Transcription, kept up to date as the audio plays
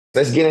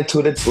Let's get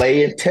into the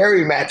Slay and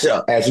Terry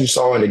matchup. As you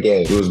saw in the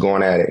game, he was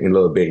going at it a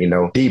little bit,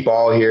 Deep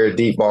ball here,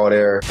 deep ball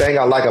there. Thing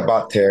I like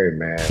about Terry,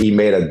 man, he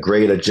made a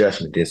great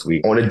adjustment this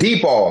week. On the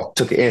deep ball,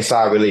 took an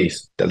inside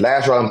release. The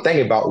last round I'm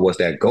thinking about was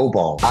that go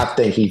ball. I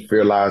think he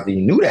realized he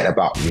knew that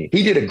about me.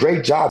 He did a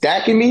great job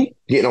stacking me,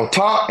 getting on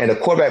top, and the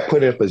quarterback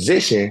put in a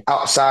position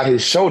outside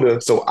his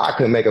shoulder so I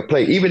could make a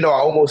play. Even though I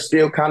almost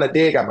still kind of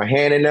did, got my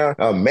hand in there.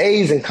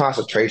 Amazing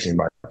concentration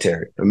by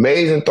Terry.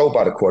 Amazing throw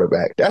by the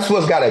quarterback. That's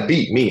what's got to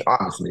beat me,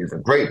 honestly. It's a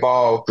great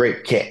ball,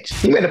 great catch.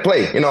 He made a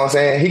play, you know what I'm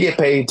saying? He get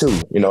paid too.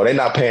 They're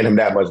not paying him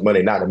that much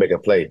money not to make a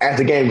play. As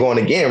the game going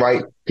again,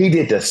 right? He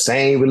did the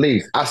same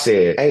release. I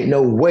said, ain't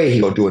no way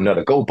he gonna do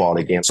another go ball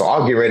again. So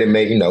I'll get ready to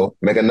make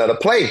another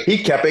play. He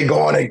kept it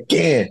going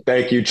again.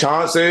 Thank you,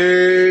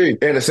 Chauncey.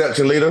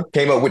 Interception leader.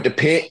 Came up with the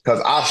pick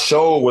because I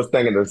sure was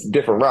thinking a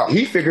different route.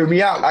 He figured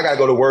me out. I gotta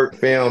go to work,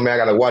 film, man.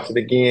 I gotta watch it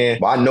again.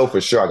 But I know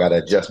for sure I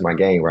gotta adjust my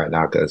game right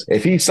now because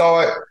if he saw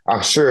it,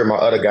 I'm sure my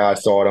other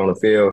guys saw it on the field.